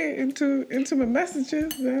his way into my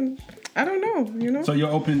messages, then. I don't know, you know. So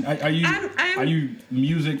you're open. Are you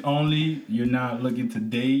music only? You're not looking to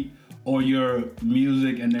date, or you're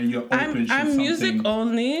music and then you're open. I'm music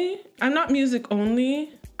only. I'm not music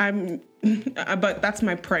only. But that's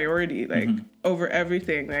my priority, like over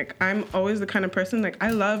everything. Like I'm always the kind of person like I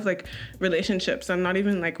love like relationships. I'm not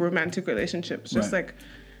even like romantic relationships. Just like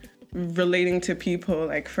relating to people,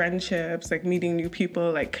 like friendships, like meeting new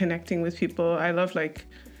people, like connecting with people. I love like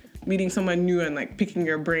meeting someone new and like picking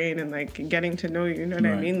your brain and like getting to know you know what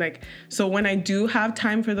I Right. mean? Like, so when I do have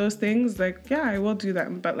time for those things, like, yeah, I will do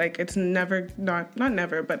them. But like, it's never, not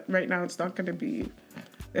never, but right now it's not going to be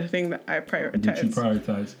the thing that I prioritize. That you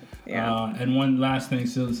prioritize. Yeah. And one last thing,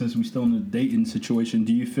 still, since we're still in the dating situation,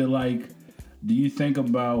 do you think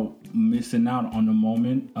about missing out on the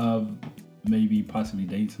moment of maybe possibly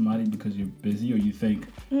dating somebody because you're busy, or you think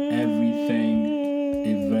everything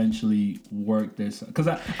eventually worked this? Because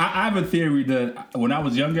I have a theory that when I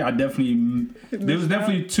was younger, there was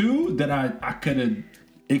definitely two that I could have.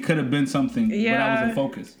 It could have been something, but I Yeah. wasn't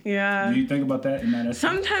focused. Yeah. Do you think about that in that aspect?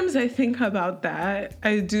 Sometimes I think about that.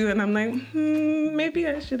 I do, and I'm like, maybe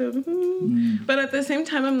I should have. But at the same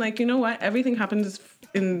time, I'm like, you know what? Everything happens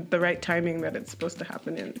in the right timing that it's supposed to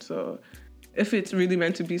happen in. So if it's really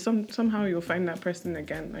meant to be, somehow you'll find that person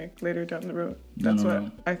again, like later down the road. That's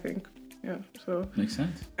what I think. Yeah. So Makes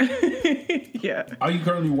sense. yeah. Are you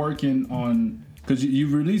currently working on? Because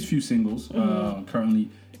you've released a few singles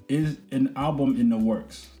currently. Is an album in the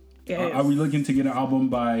works? Yes. Are we looking to get an album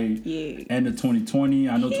by end of 2020?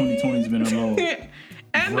 I know 2020's been a little.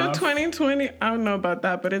 End rough. of 2020, I don't know about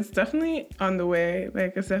that, but it's definitely on the way.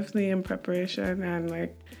 Like, it's definitely in preparation, and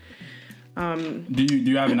like, Do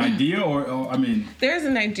you have an idea, or I mean, there's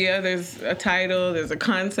an idea, there's a title, there's a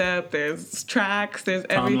concept, there's tracks, there's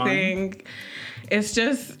everything. It's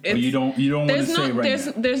just or you don't want to there's say right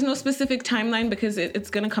now? there's no specific timeline because it's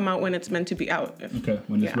gonna come out when it's meant to be out. Okay,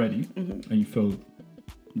 when it's Yeah. ready and you feel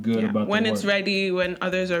good Yeah. about When the it's work. ready, when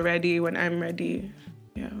others are ready, when I'm ready.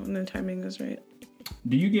 Yeah, when the timing is right.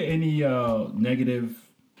 Do you get any negative?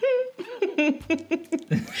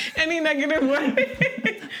 Any negative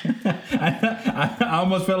way? I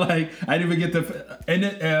almost felt like I didn't even get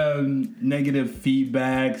the negative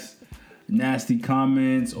feedbacks, nasty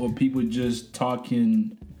comments, or people just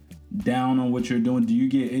talking down on what you're doing. Do you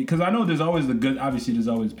get it? Because I know there's always the good. Obviously, there's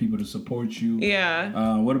always people to support you.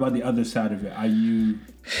 Yeah. What about the other side of it?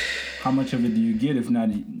 How much of it do you get, if not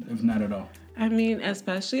at all? I mean,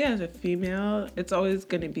 especially as a female, it's always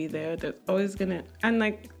gonna be there. There's always gonna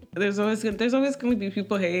there's always gonna be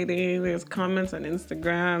people hating. There's comments on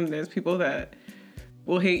Instagram. There's people that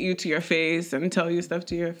will hate you to your face and tell you stuff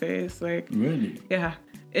to your face. Like, Really? yeah,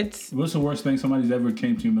 it's What's the worst thing somebody's ever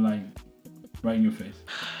came to you and been like, right in your face?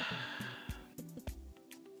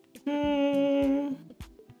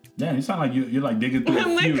 Damn, you sound like you're like digging through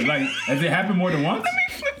I'm a few. like- Like, has it happened more than once?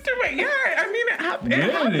 flip through it. Yeah, I mean, it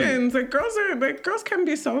Really? happens. Like, girls can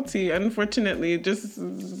be salty. Unfortunately, just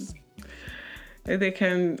they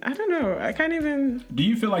can. I don't know. I can't even. Do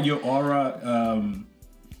you feel like your aura,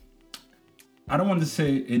 I don't want to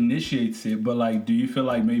say initiates it, but like, do you feel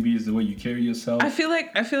like maybe it's the way you carry yourself? I feel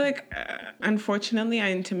like unfortunately I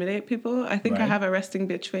intimidate people. I think I Right. have a resting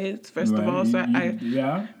bitch face first of Right? all. So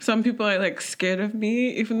Yeah. some people are like scared of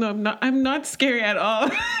me, even though I'm not scary at all.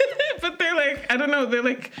 But they're like, I don't know, they're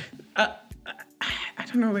like, I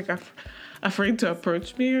don't know, like afraid to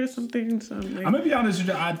approach me or something. So I'm like, I'm gonna be honest with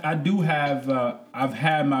you. I do have. I've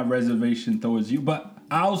had my reservation towards you, but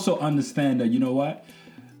I also understand that, you know what.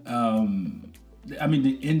 I mean,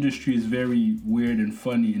 the industry is very weird and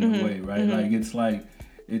funny in a way, right? Like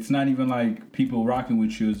it's not even like people rocking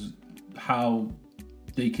with you is how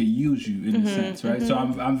they could use you in a sense, right? So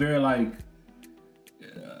I'm very like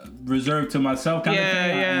reserved to myself kind of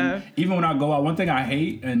thing. Yeah. And even when I go out, one thing I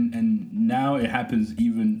hate, and now it happens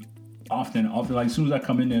even often, like as soon as I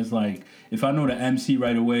come in there, it's like if I know the MC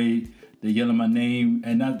right away, they're yelling my name,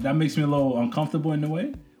 and that makes me a little uncomfortable in a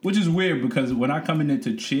way. Which is weird because when I come in there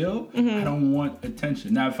to chill, I don't want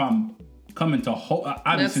attention. Now, if I'm coming to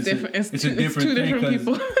obviously That's different. It's a different two thing different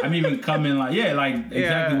because people. I'm even coming like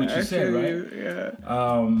exactly what you I said, feel right? you, yeah.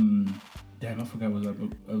 Damn, I forgot what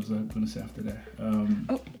I was gonna say after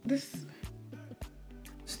that. This.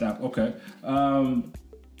 Stop. Okay.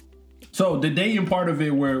 So the dating part of it,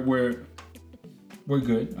 we're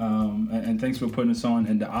good. And thanks for putting us on.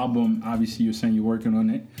 And the album, obviously, you're saying you're working on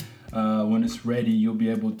it. When it's ready, you'll be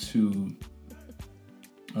able to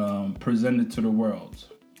present it to the world.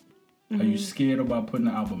 Are you scared about putting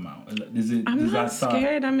the album out? I'm not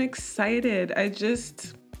scared. I'm excited.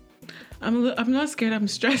 I'm not scared. I'm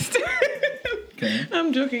stressed. Okay.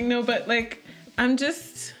 I'm joking. No, but like, I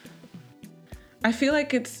feel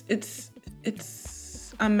like it's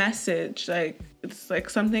a message. Like, it's like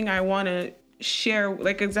something I want to share,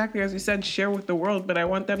 like exactly as you said, share with the world, but I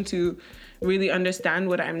want them to really understand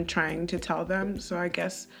what I'm trying to tell them. So I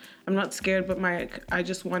guess I'm not scared, but I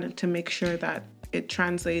just wanted to make sure that it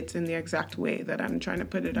translates in the exact way that I'm trying to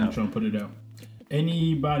put it I'm out. trying to put it out.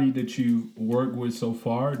 Anybody that you've worked with so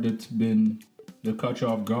far that caught you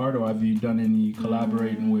off guard, or have you done any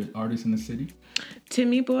collaborating with artists in the city?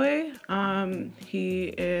 Timmy Boy,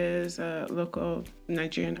 he is a local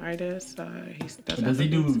Nigerian artist. Does he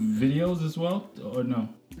do videos as well, or no?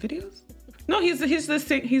 Videos? No, he's a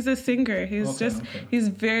singer. He's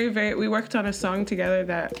very, very. We worked on a song together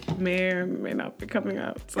that may or may not be coming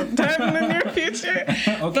out sometime in the near future.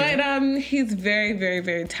 Okay. But he's very, very,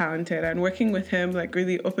 very talented, and working with him like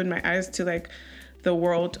really opened my eyes to like the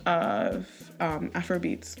world of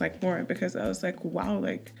Afrobeats like more, because I was like, wow,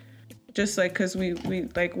 like just like because we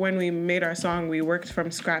like when we made our song, we worked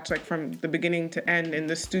from scratch, like from the beginning to end in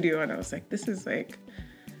the studio, and I was like, this is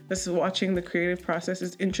watching the creative process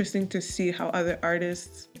is interesting to see how other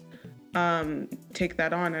artists take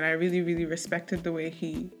that on, and I really, really respected the way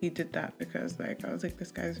he did that, because like I was like,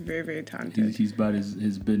 this guy's very, very talented. He's about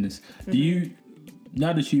his business. Do you,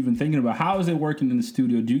 now that you're even thinking about how is it working in the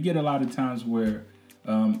studio, do you get a lot of times where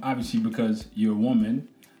obviously because you're a woman,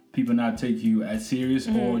 people not take you as serious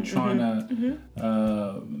or trying to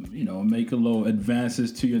make a little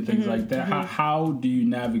advances to you and things like that? How do you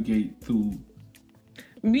navigate through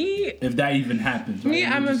me, if that even happens?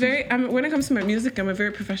 Right? Me, when it comes to my music, I'm a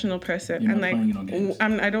very professional person. You're and not like, playing no games.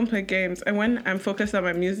 I don't play games. And when I'm focused on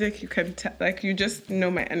my music, you can you just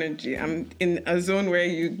know my energy. I'm in a zone where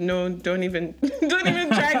don't even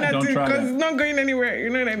try not to, because it's not going anywhere.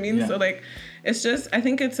 You know what I mean? Yeah. So like, it's just, I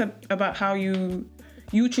think it's about how you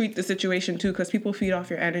treat the situation too, because people feed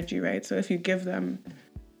off your energy, right? So if you give them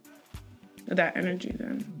that energy,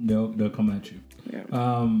 then they'll come at you.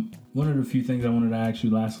 Yeah. One of the few things I wanted to ask you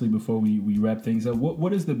lastly before we wrap things up,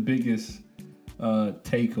 what is the biggest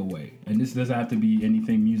takeaway? And this doesn't have to be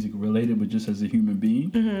anything music related, but just as a human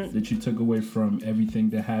being, that you took away from everything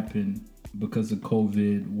that happened because of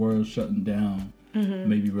COVID, world shutting down,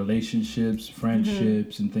 maybe relationships,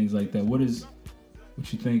 friendships, and things like that. What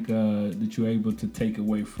you think that you're able to take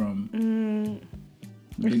away from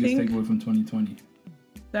the biggest takeaway from 2020?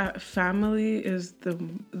 That family is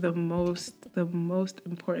the most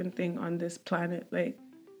important thing on this planet. Like,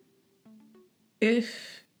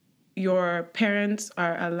 if your parents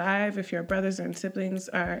are alive, if your brothers and siblings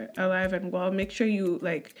are alive and well, make sure you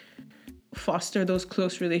like foster those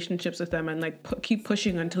close relationships with them, and like keep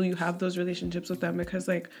pushing until you have those relationships with them, because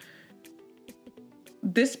like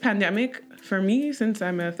this pandemic for me, since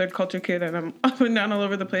I'm a third culture kid and I'm up and down all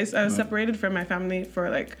over the place, I was separated from my family for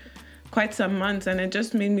like quite some months, and it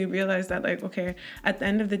just made me realize that like, okay, at the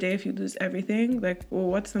end of the day, if you lose everything, like, well,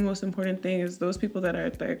 what's the most important thing is those people that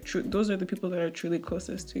are like those are the people that are truly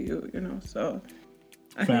closest to you, you know. So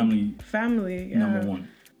family, yeah.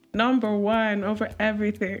 number one over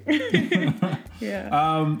everything.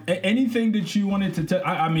 Yeah. Anything that you wanted to tell?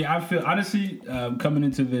 I mean, I feel honestly, coming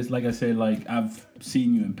into this, like I said, like I've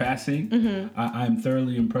seen you in passing. I'm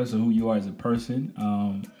thoroughly impressed with who you are as a person.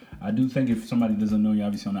 I do think if somebody doesn't know you,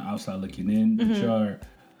 obviously on the outside looking in, but you're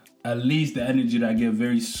at least the energy that I get,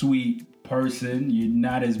 very sweet person. You're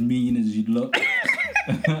not as mean as you look.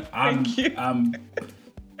 I'm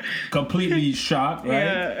completely shocked, right?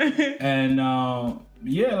 Yeah. And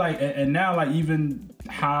and now like even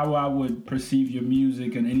how I would perceive your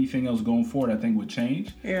music and anything else going forward, I think would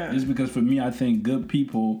change. Yeah. Just because for me, I think good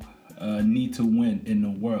people need to win in the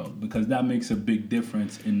world, because that makes a big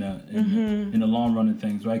difference in the long run of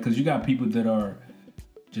things, right? Because you got people that are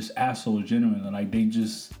just assholes, genuinely, like they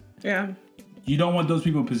just you don't want those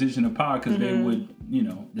people in position of power, because they would,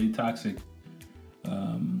 they toxic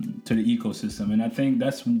to the ecosystem. And I think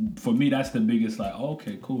that's, for me, that's the biggest, like,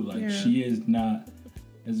 okay, cool, like she is not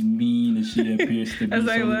as mean as she appears to be. As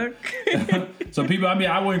I look. So people, I mean,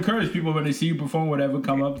 I would encourage people when they see you perform, whatever,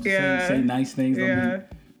 come up, say nice things. Don't be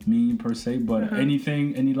mean per se, but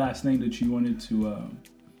any last thing that you wanted to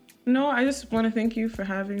No, I just want to thank you for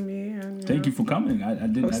having me, and thank you for coming. I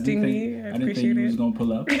didn't think you was gonna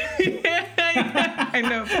pull up. I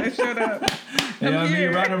know, but I showed up. Yeah, I mean,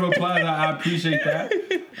 a round of applause. I appreciate that.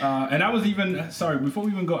 And I was even sorry, before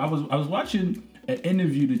we even go, I was watching an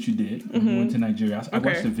interview that you did when you went to Nigeria. I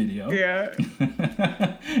watched the video. Yeah.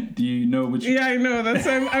 Do you know what you... Yeah, I know. That's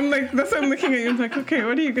why I'm looking at you. I'm like, okay,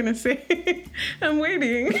 what are you gonna say? I'm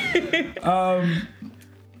waiting.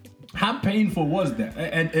 How painful was that?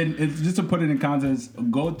 And just to put it in context,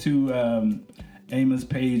 go to Aima's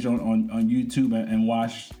page on YouTube and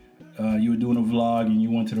watch. You were doing a vlog and you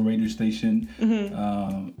went to the radio station,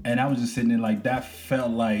 and I was just sitting there like, that felt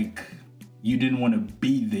like you didn't want to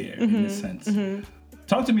be there in a sense.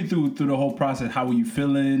 Talk to me through the whole process. How were you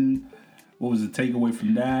feeling? What was the takeaway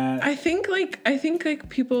from that? I think like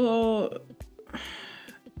people.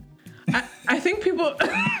 I think people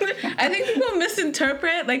I think people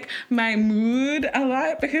misinterpret like my mood a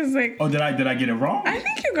lot because like Oh, did I get it wrong? I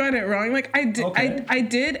think you got it wrong. Like I did Okay.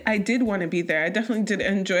 I did want to be there. I definitely did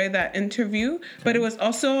enjoy that interview, but it was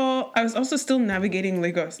also I was also still navigating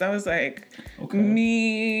Lagos. That was like Okay.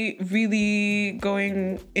 me really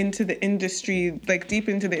going into the industry, like deep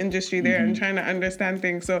into the industry there and trying to understand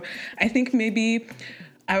things. So I think maybe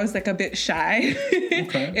I was like a bit shy,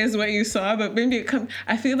 Okay. is what you saw. But maybe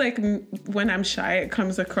I feel like when I'm shy, it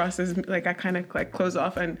comes across as like I kind of like close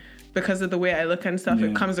off, and because of the way I look and stuff, Yeah.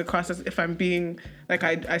 it comes across as if I'm being like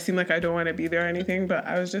I seem like I don't want to be there or anything. But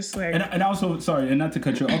I was just like, And also, sorry, and not to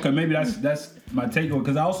cut you. Okay, maybe that's my take on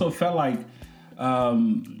because I also felt like,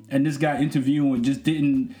 and this guy interviewing just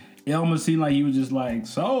didn't. It almost seemed like he was just like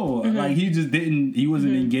like he just didn't. He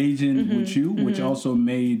wasn't engaging with you, which also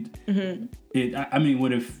made it. I mean,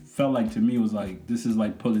 what it felt like to me was like this is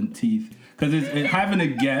like pulling teeth because it's having a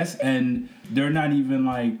guess and they're not even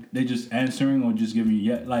like they're just answering or just giving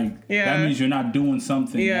you like Yeah. that means you're not doing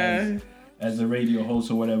something Yeah. as a radio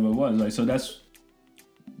host or whatever it was. Like so that's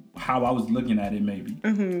how I was looking at it maybe.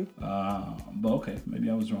 But okay, maybe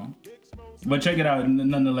I was wrong. But check it out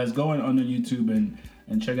nonetheless. Go on the YouTube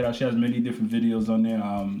and check it out. She has many different videos on there.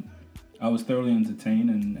 I was thoroughly entertained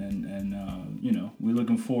and you know, we're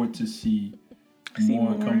looking forward to see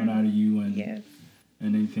more coming out of you and yes.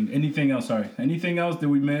 and anything else. Sorry, anything else that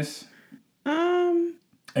we miss?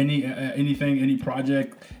 Any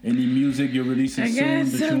project, any music you're releasing I soon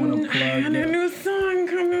guess that you want to I plug? got a new song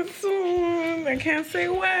coming soon. I can't say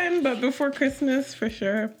when, but before Christmas for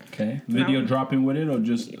sure. Okay, video No. dropping with it or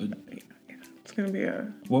just It's gonna be a.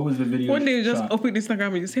 what was the video? One day you just shot? open Instagram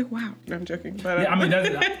and you say, "Wow." No, I'm joking, but Yeah, I mean that's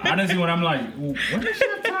honestly when I'm like, what does she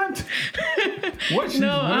have time to? What? She's,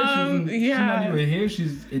 No, she's yeah. not even here.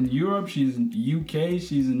 She's in Europe. She's in UK.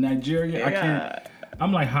 She's in Nigeria. I can't.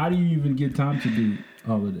 I'm like, how do you even get time to do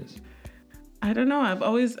all of this? I don't know.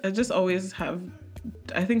 I just always have.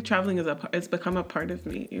 I think traveling it's become a part of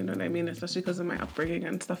me. You know what I mean? Especially because of my upbringing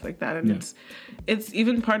and stuff like that. And Yeah. it's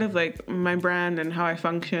even part of like my brand and how I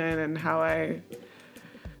function and how I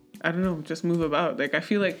don't know, just move about. Like I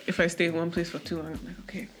feel like if I stay in one place for too long, I'm like,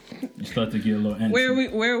 okay, You start to get a little antsy.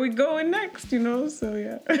 where are we going next? You know? So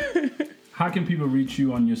yeah. How can people reach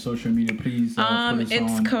you on your social media? Please put us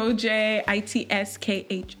It's on. Koj,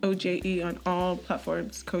 ITSKHOJE on all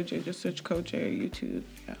platforms. Koj, just search Koj, YouTube.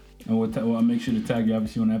 Yeah. And we'll make sure to tag you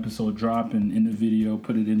obviously when the episode drop and in the video,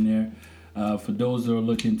 put it in there. For those that are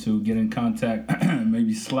looking to get in contact,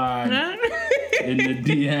 maybe slide in the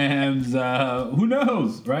DMs. Who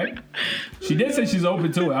knows, right? She did say she's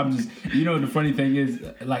open to it. I'm just, you know, the funny thing is,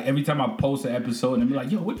 like every time I post an episode and I'm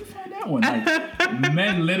like, yo, where'd you find that one? Like,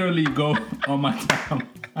 men literally go on my time.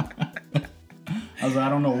 I was like, I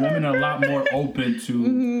don't know. Women are a lot more open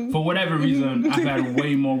to, for whatever reason, I've had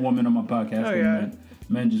way more women on my podcast than yeah. men.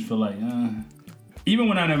 Men just feel like, even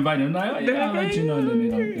when I invite them, like, oh, yeah, I'll let you know. Then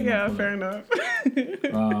they don't Fair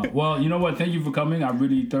enough. well, you know what? Thank you for coming. I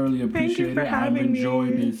really thoroughly appreciate for it. I've having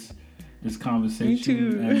enjoyed me. this conversation. Me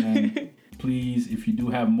too. And please, if you do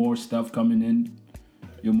have more stuff coming in,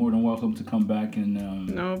 you're more than welcome to come back and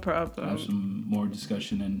No problem. have some more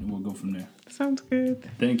discussion, and we'll go from there. Sounds good.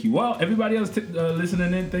 Thank you. Well, everybody else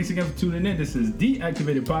listening in, thanks again for tuning in. This is The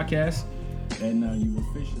Activated Podcast, and you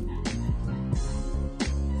officially.